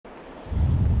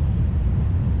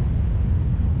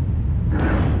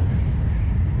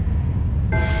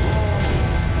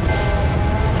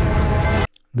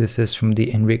This is from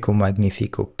the Henrico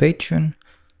Magnifico Patreon.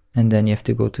 And then you have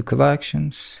to go to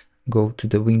collections, go to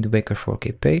the Wind Waker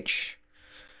 4K page.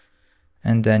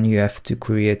 And then you have to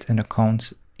create an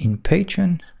account in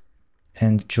Patreon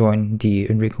and join the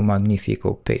Henrico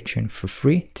Magnifico Patreon for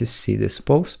free to see this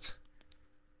post.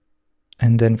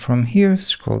 And then from here,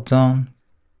 scroll down,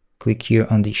 click here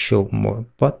on the Show More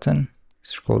button,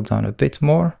 scroll down a bit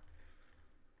more,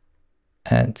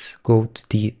 and go to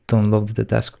the Download the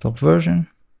Desktop version,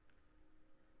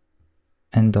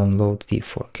 and download the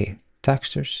 4K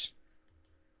textures.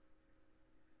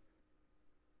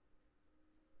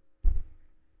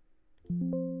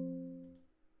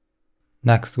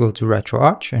 Next, go to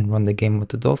RetroArch and run the game with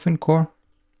the Dolphin core.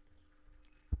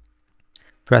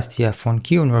 Press the F1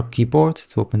 key on your keyboard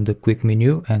to open the quick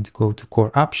menu and go to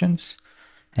Core Options.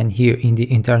 And here in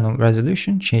the internal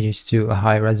resolution, change it to a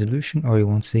high resolution or you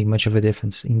won't see much of a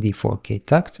difference in the 4K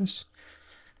textures.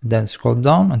 Then scroll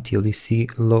down until you see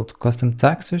Load Custom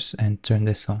Textures and turn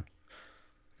this on.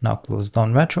 Now close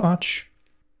down RetroArch.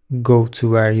 Go to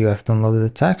where you have downloaded the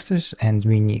textures and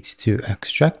we need to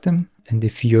extract them. And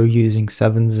if you're using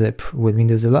 7-zip with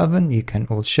Windows 11, you can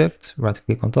hold Shift, right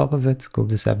click on top of it, go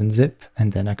to 7-zip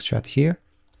and then extract here.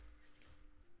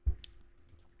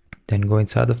 Then go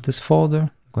inside of this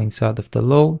folder, go inside of the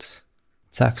Load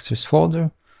Textures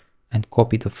folder and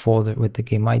copy the folder with the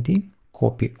game ID,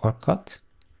 copy or cut.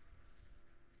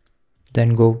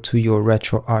 Then go to your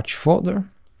RetroArch folder,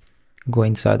 go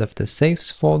inside of the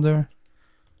Saves folder,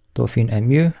 Dolphin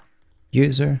MU,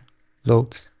 User,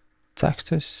 Load,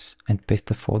 Textures, and paste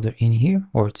the folder in here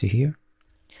or to here.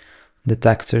 The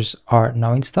textures are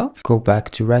now installed. Go back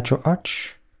to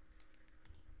RetroArch,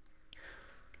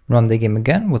 run the game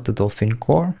again with the Dolphin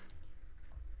core,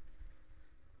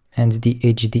 and the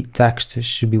HD textures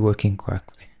should be working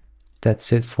correctly.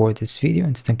 That's it for this video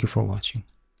and thank you for watching.